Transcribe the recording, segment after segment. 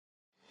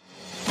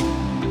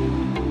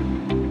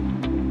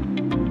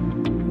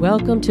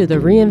Welcome to the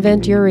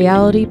Reinvent Your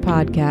Reality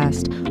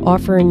podcast,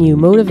 offering you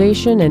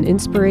motivation and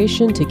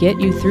inspiration to get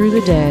you through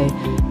the day.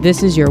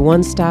 This is your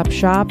one-stop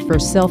shop for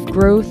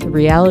self-growth,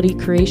 reality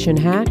creation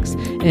hacks,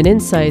 and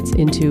insights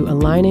into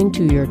aligning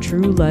to your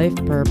true life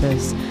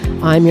purpose.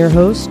 I'm your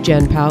host,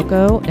 Jen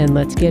Palco, and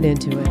let's get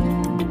into it.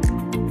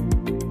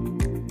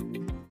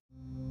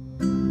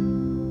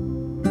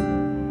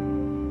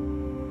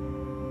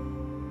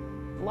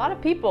 A lot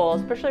of people,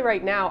 especially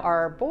right now,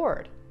 are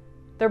bored.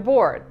 They're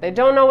bored. They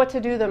don't know what to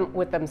do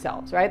with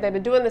themselves, right? They've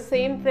been doing the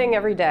same thing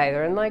every day.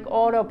 They're in like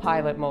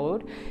autopilot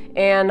mode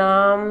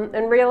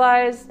and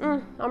realize,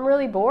 I'm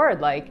really bored.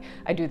 Like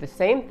I do the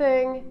same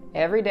thing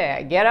every day.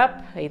 I get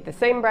up, I eat the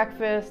same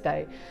breakfast,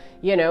 I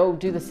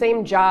do the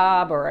same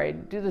job, or I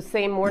do the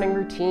same morning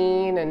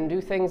routine and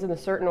do things in a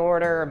certain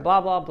order and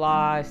blah, blah,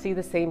 blah. I see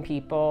the same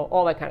people,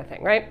 all that kind of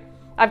thing, right?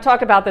 I've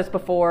talked about this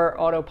before,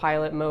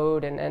 autopilot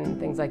mode and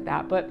things like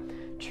that, but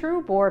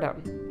true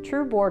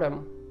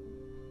boredom,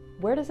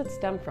 where does it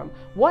stem from?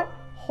 What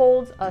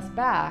holds us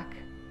back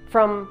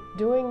from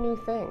doing new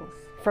things,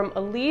 from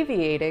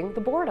alleviating the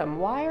boredom?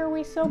 Why are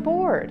we so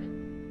bored?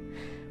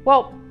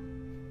 Well,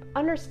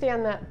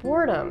 understand that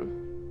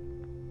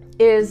boredom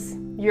is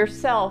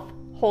yourself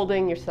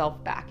holding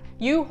yourself back.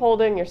 You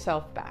holding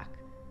yourself back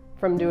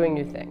from doing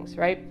new things,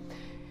 right?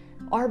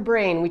 Our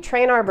brain, we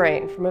train our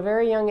brain from a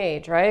very young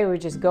age, right? We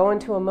just go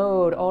into a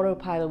mode,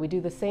 autopilot. We do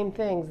the same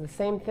things.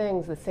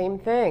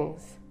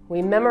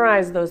 We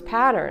memorize those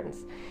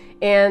patterns.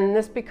 And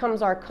this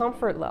becomes our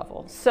comfort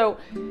level. So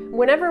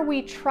whenever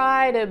we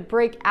try to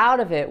break out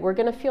of it, we're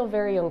going to feel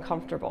very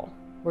uncomfortable.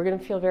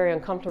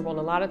 And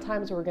a lot of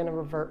times we're going to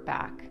revert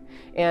back.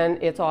 And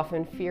it's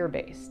often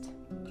fear-based.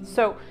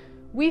 So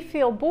we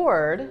feel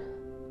bored,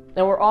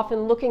 and we're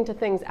often looking to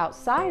things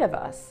outside of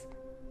us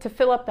to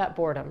fill up that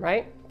boredom,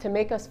 right? To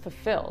make us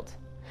fulfilled.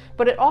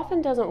 But it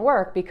often doesn't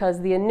work because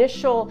the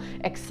initial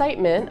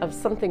excitement of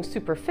something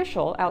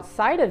superficial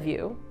outside of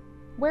you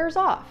wears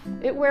off.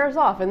 It wears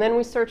off, and then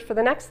we search for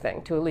the next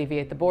thing to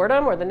alleviate the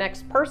boredom, or the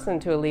next person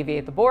to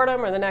alleviate the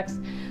boredom, or the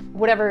next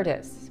whatever it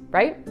is,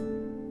 right?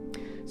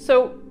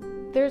 So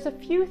there's a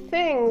few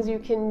things you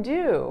can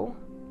do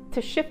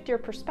to shift your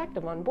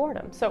perspective on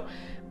boredom. So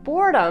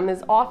boredom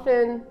is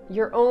often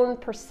your own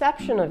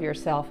perception of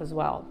yourself as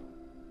well.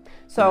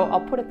 So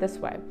I'll put it this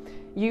way.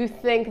 You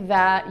think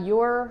that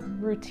your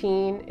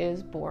routine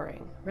is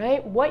boring,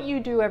 right? What you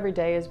do every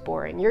day is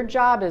boring. Your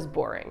job is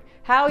boring.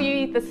 How you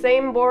eat the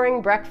same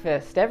boring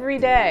breakfast every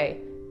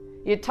day.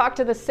 You talk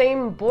to the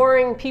same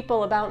boring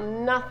people about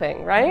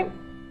nothing, right?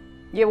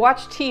 You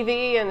watch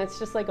TV and it's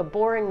just like a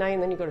boring night,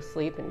 and then you go to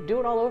sleep and do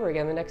it all over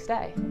again the next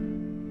day.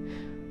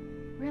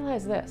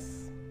 Realize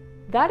this.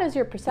 That is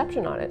your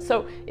perception on it.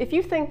 So if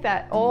you think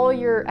that all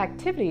your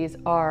activities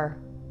are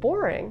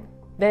boring,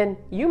 then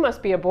you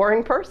must be a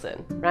boring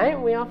person, right?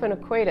 We often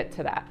equate it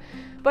to that.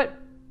 But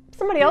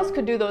somebody else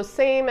could do those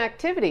same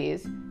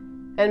activities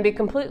and be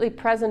completely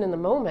present in the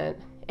moment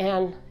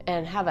and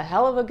have a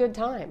hell of a good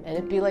time, and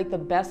it'd be like the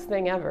best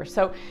thing ever.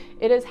 So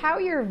it is how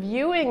you're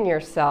viewing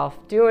yourself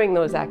doing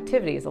those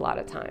activities a lot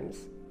of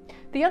times.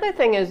 The other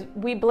thing is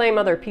we blame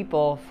other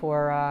people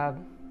for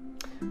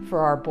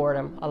our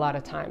boredom a lot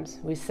of times.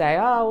 We say,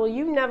 oh, well,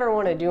 you never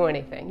want to do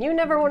anything. You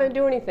never want to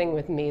do anything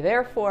with me,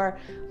 therefore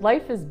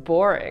life is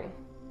boring.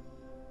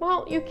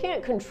 Well, you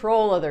can't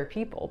control other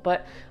people,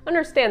 but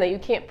understand that you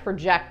can't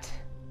project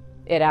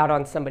it out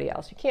on somebody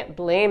else. You can't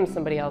blame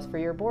somebody else for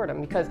your boredom,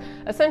 because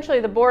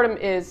essentially the boredom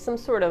is some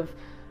sort of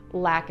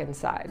lack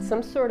inside,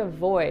 some sort of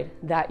void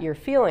that you're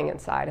feeling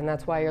inside, and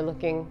that's why you're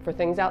looking for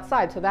things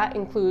outside. So that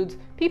includes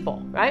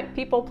people, right?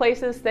 People,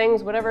 places,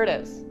 things, whatever it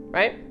is,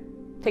 right?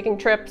 Taking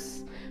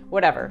trips,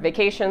 whatever,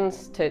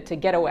 vacations to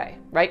get away,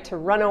 right? To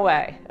run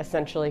away,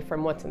 essentially,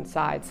 from what's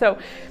inside. So,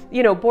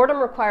 boredom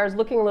requires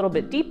looking a little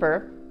bit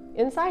deeper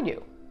inside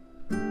you,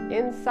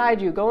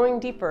 going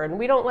deeper. And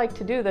we don't like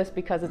to do this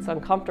because it's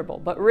uncomfortable,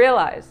 but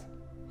realize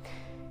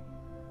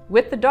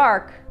with the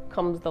dark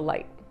comes the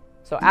light.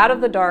 So out of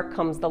the dark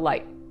comes the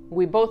light.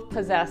 We both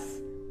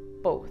possess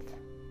both.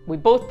 We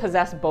both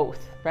possess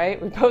both,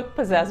 right? We both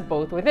possess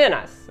both within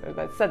us.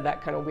 I said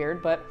that kind of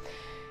weird, but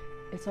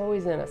it's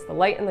always in us, the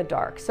light and the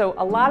dark. So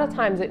a lot of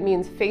times it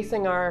means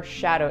facing our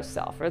shadow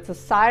self, or it's a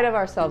side of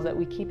ourselves that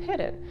we keep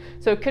hidden.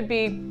 So it could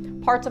be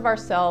parts of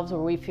ourselves where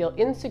we feel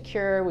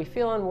insecure, we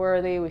feel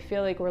unworthy, we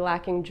feel like we're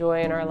lacking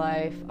joy in our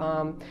life.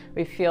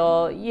 We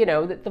feel,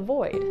 that the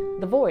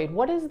void.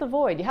 What is the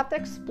void? You have to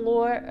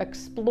explore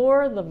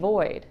the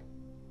void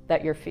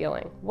that you're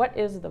feeling. What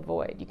is the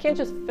void? You can't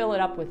just fill it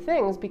up with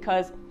things,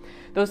 because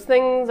those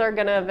things are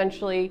going to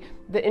eventually,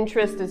 the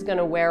interest is going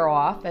to wear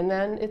off, and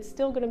then it's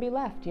still going to be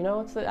left.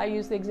 I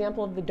use the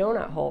example of the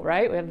donut hole,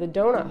 right? We have the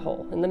donut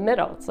hole in the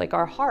middle. It's like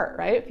our heart,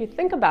 right? If you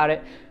think about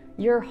it,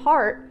 your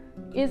heart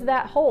is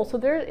that hole. So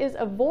there is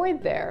a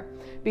void there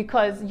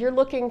because you're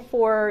looking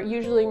for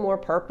usually more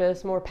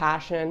purpose, more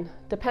passion.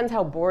 Depends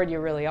how bored you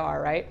really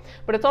are, right?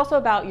 But it's also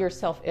about your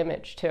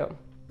self-image too.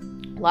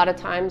 A lot of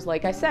times,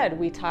 like I said,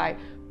 we tie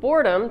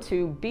boredom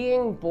to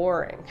being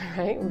boring,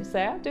 right? We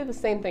say, I do the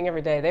same thing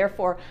every day,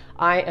 therefore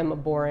I am a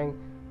boring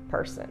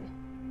person.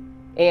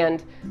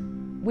 And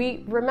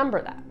we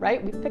remember that,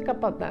 right? We pick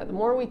up on that. The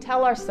more we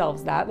tell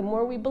ourselves that, the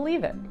more we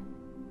believe it.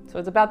 So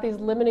it's about these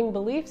limiting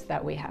beliefs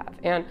that we have.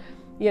 And,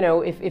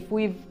 if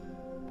we've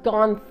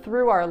gone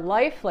through our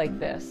life like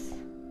this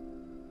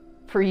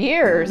for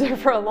years or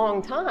for a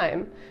long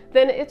time,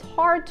 then it's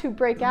hard to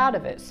break out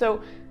of it.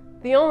 So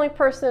the only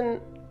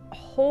person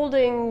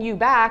holding you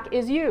back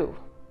is you.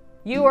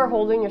 You are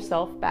holding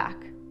yourself back.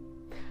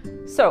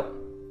 So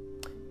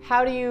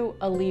how do you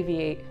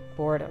alleviate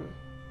boredom?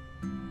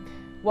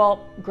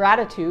 Well,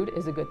 gratitude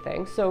is a good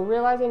thing. So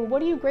realizing,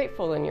 what are you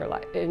grateful in your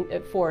life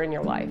for in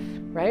your life,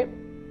 right?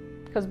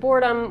 Because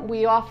boredom,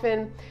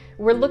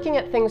 we're looking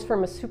at things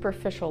from a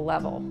superficial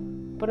level.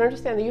 But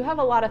understand that you have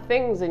a lot of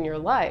things in your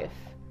life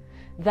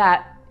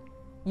that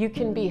you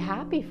can be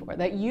happy for,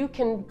 that you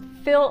can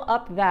fill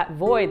up that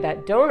void,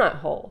 that donut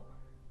hole,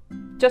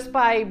 just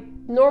by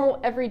normal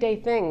everyday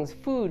things,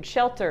 food,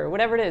 shelter,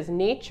 whatever it is,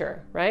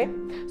 nature, right?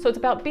 So it's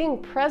about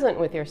being present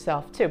with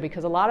yourself too,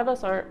 because a lot of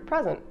us aren't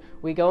present.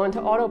 We go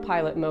into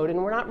autopilot mode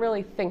and we're not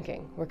really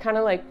thinking. We're kind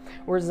of like,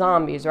 we're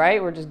zombies,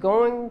 right? We're just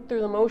going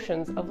through the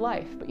motions of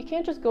life. But you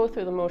can't just go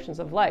through the motions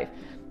of life.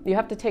 You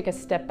have to take a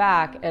step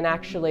back and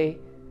actually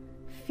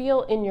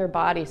feel in your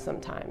body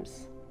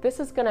sometimes. This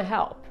is gonna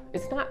help.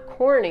 It's not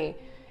corny,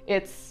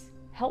 it's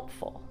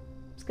helpful.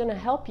 It's gonna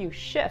help you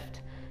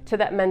shift to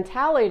that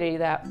mentality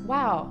that,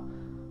 wow,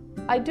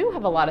 I do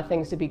have a lot of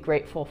things to be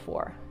grateful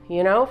for.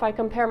 If I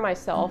compare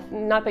myself,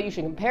 not that you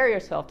should compare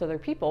yourself to other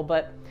people,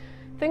 but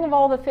think of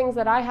all the things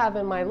that I have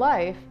in my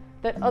life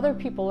that other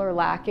people are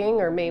lacking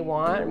or may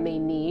want or may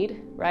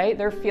need, right?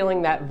 They're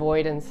feeling that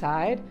void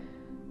inside.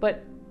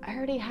 But I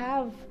already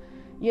have,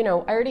 I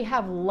already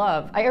have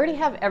love. I already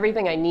have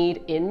everything I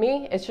need in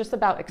me. It's just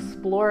about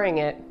exploring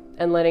it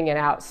and letting it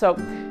out. So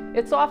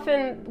it's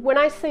often, when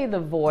I say the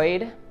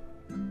void,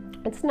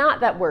 it's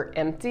not that we're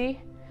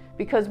empty,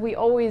 because we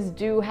always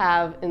do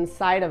have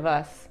inside of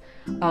us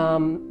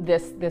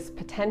this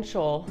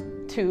potential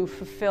to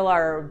fulfill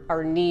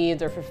our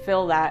needs or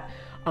fulfill that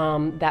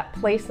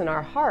place in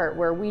our heart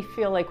where we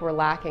feel like we're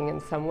lacking in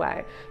some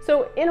way.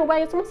 So in a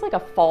way, it's almost like a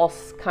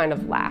false kind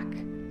of lack,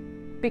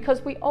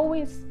 because we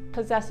always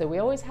possess it. We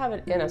always have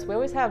it in us. We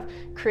always have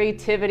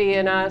creativity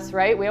in us,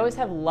 right? We always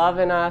have love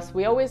in us.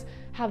 We always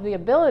have the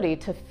ability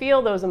to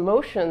feel those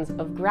emotions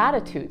of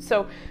gratitude.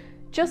 So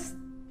just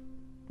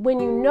when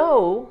you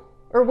know,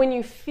 or when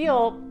you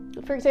feel,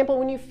 for example,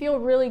 when you feel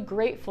really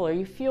grateful, or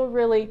you feel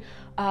really,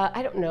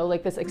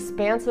 like this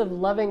expansive,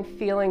 loving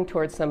feeling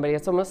towards somebody,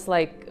 it's almost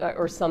like,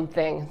 or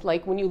something,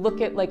 like when you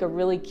look at like a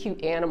really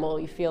cute animal,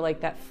 you feel like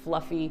that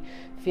fluffy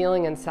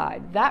feeling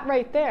inside. That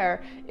right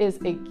there is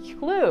a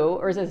clue,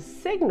 or is a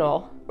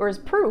signal, or is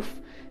proof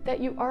that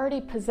you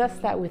already possess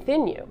that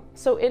within you.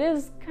 So it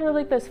is kind of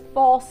like this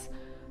false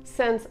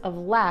sense of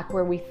lack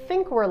where we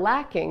think we're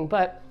lacking,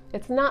 but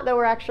it's not that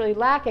we're actually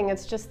lacking,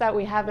 it's just that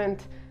we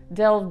haven't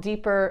delved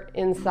deeper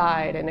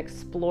inside and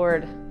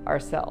explored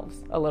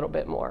ourselves a little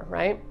bit more,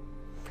 right?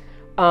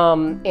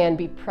 And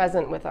be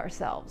present with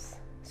ourselves.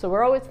 So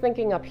we're always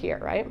thinking up here,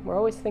 right? We're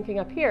always thinking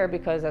up here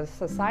because as a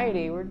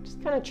society, we're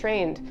just kind of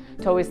trained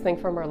to always think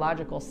from our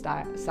logical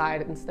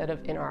side instead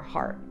of in our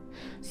heart.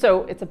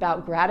 So it's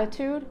about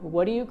gratitude.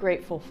 What are you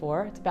grateful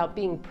for? It's about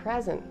being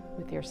present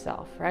with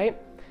yourself, right?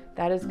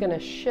 That is going to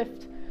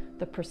shift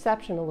the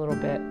perception a little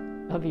bit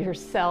of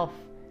yourself,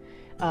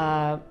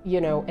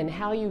 and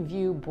how you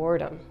view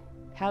boredom.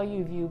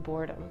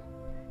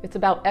 It's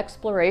about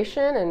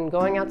exploration and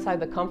going outside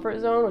the comfort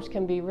zone, which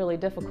can be really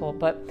difficult,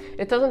 but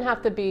it doesn't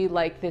have to be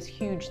like this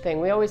huge thing.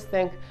 We always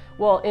think,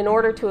 well, in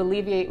order to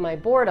alleviate my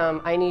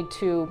boredom, I need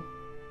to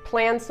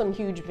plan some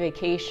huge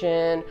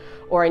vacation,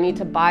 or I need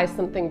to buy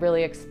something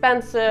really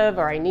expensive,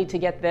 or I need to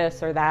get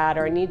this or that,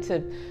 or I need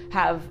to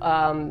have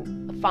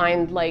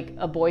find like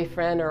a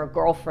boyfriend or a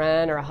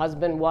girlfriend or a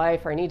husband,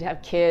 wife, or I need to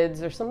have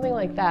kids or something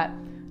like that.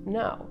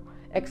 No.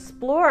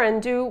 Explore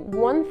and do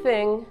one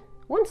thing,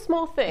 one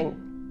small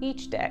thing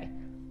each day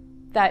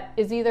that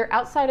is either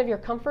outside of your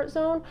comfort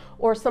zone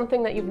or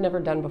something that you've never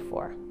done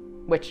before,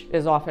 which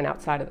is often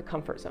outside of the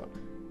comfort zone.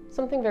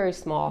 Something very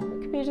small.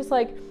 It could be just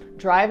like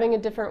driving a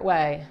different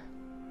way,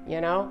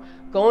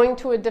 going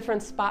to a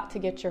different spot to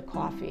get your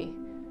coffee,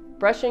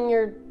 brushing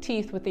your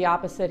teeth with the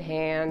opposite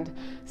hand,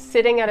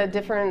 sitting at a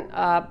different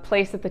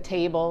place at the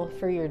table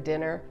for your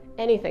dinner,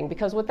 anything.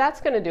 Because what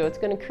that's going to do, it's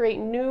going to create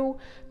new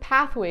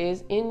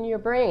pathways in your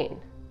brain,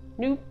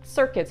 new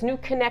circuits, new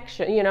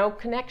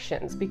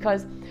connections,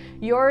 because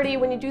you already,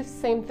 when you do the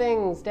same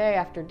things day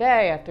after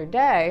day after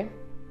day,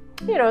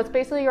 it's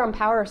basically you're on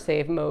power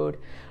save mode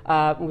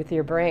with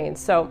your brain.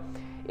 So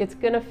it's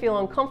going to feel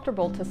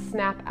uncomfortable to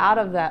snap out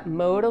of that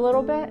mode a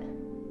little bit,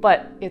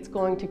 but it's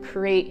going to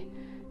create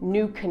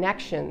new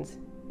connections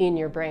in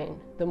your brain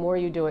the more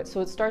you do it. So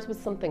it starts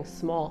with something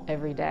small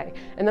every day.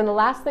 And then the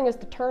last thing is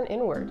to turn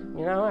inward.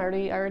 I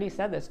already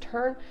said this.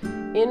 Turn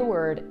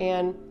inward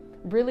and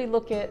really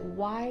look at,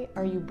 why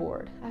are you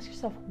bored? Ask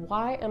yourself,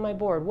 why am I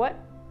bored? What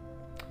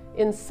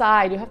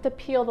inside, you have to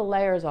peel the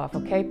layers off,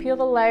 okay? Peel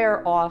the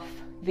layer off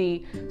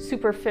the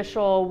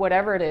superficial,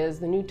 whatever it is,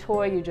 the new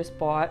toy you just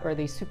bought, or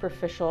the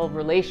superficial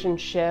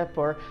relationship,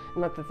 or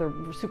not that they're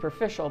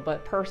superficial,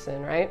 but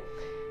person, right?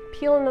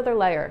 Peel another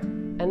layer,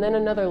 and then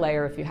another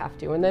layer if you have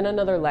to, and then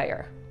another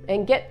layer.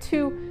 And get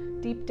to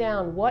deep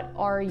down, what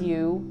are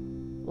you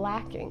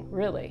lacking,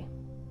 really?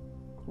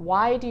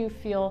 Why do you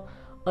feel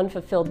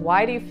unfulfilled?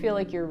 Why do you feel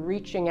like you're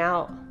reaching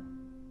out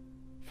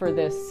for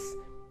this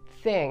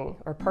thing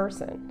or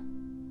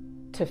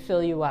person to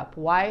fill you up?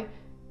 Why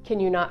can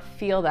you not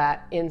feel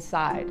that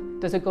inside?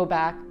 Does it go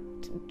back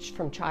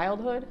from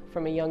childhood,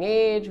 from a young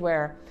age,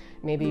 where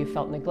maybe you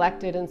felt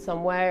neglected in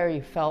some way, or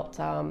you felt,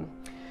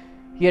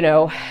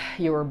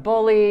 you were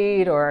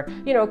bullied, or,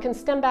 it can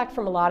stem back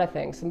from a lot of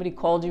things. Somebody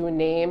called you a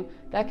name,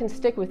 that can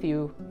stick with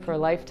you for a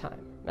lifetime.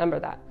 Remember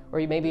that. Or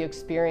you maybe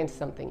experienced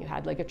something, you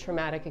had like a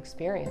traumatic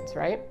experience,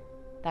 right?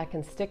 That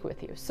can stick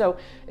with you. So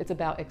it's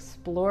about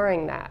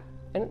exploring that.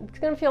 And it's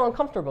going to feel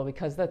uncomfortable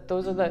because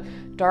those are the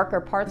darker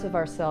parts of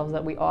ourselves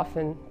that we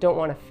often don't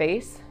want to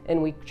face,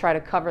 and we try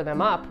to cover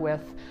them up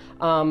with,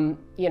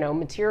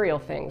 material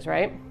things,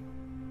 right?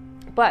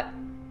 But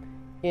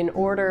in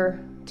order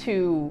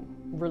to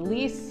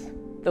release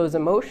those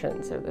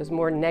emotions or those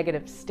more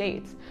negative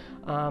states,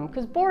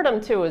 because boredom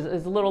too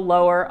is a little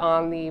lower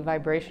on the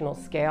vibrational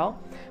scale,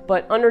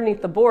 but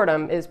underneath the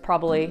boredom is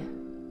probably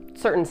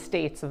certain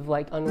states of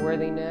like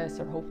unworthiness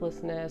or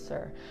hopelessness,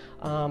 or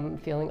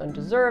feeling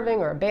undeserving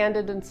or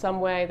abandoned in some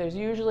way. There's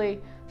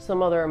usually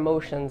some other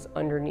emotions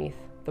underneath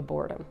the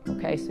boredom,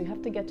 okay? So you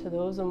have to get to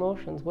those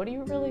emotions. What are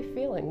you really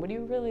feeling? What are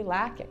you really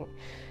lacking?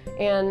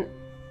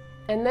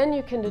 And then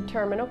you can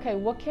determine, okay,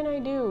 what can I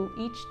do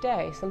each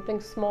day?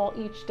 Something small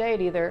each day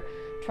to either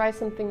try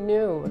something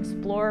new,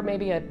 explore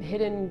maybe a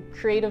hidden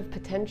creative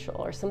potential,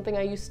 or something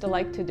I used to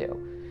like to do,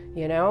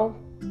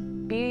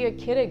 Be a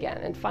kid again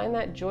and find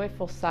that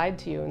joyful side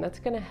to you, and that's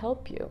going to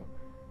help you.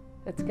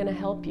 It's going to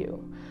help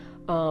you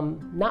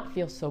not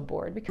feel so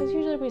bored, because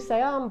usually we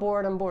say, oh, I'm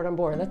bored, I'm bored, I'm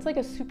bored. That's like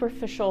a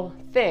superficial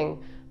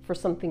thing for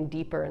something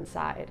deeper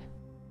inside.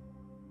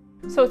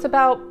 So it's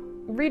about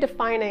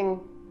redefining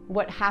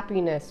what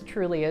happiness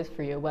truly is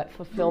for you, what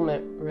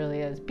fulfillment really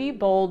is. Be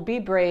bold, be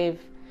brave,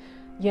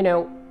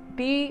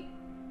 be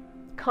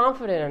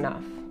confident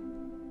enough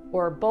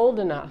or bold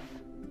enough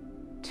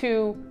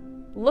to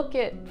look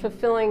at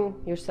fulfilling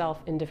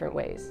yourself in different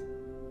ways,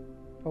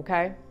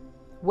 okay?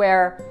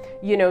 Where,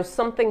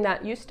 something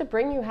that used to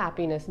bring you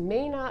happiness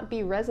may not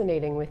be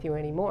resonating with you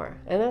anymore.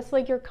 And that's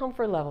like your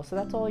comfort level, so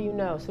that's all you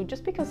know. So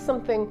just because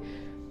something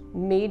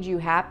made you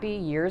happy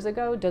years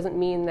ago doesn't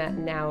mean that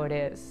now it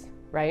is,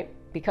 right?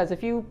 Because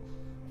if you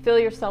fill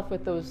yourself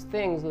with those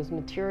things, those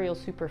material,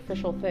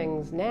 superficial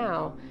things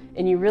now,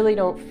 and you really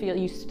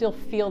you still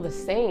feel the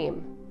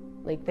same,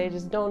 like they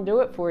just don't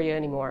do it for you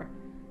anymore,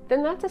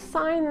 then that's a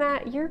sign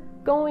that you're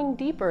going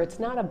deeper. It's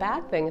not a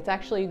bad thing, it's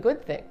actually a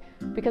good thing,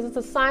 because it's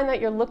a sign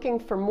that you're looking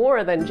for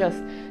more than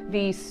just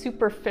the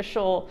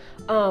superficial,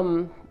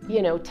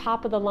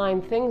 top of the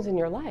line things in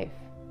your life.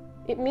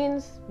 It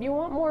means you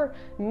want more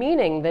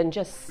meaning than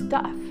just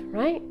stuff,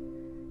 right?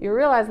 You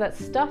realize that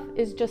stuff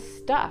is just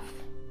stuff.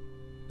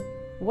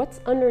 What's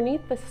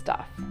underneath the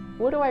stuff?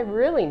 What do I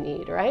really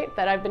need, right?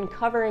 That I've been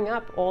covering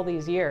up all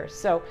these years.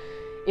 So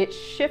it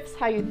shifts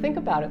how you think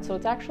about it. So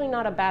it's actually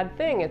not a bad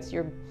thing. It's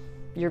your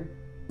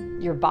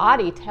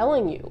body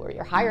telling you, or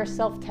your higher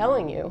self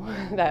telling you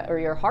that, or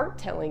your heart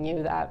telling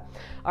you that,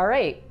 all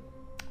right,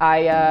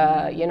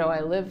 I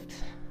lived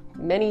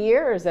many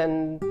years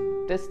and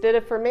this did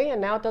it for me, and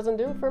now it doesn't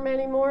do it for me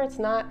anymore. It's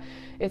not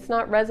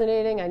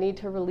resonating. I need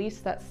to release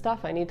that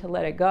stuff. I need to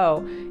let it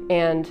go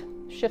and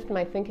shift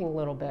my thinking a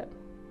little bit,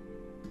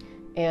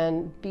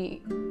 and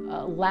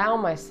allow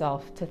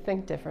myself to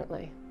think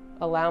differently.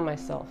 Allow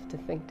myself to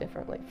think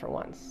differently for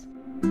once.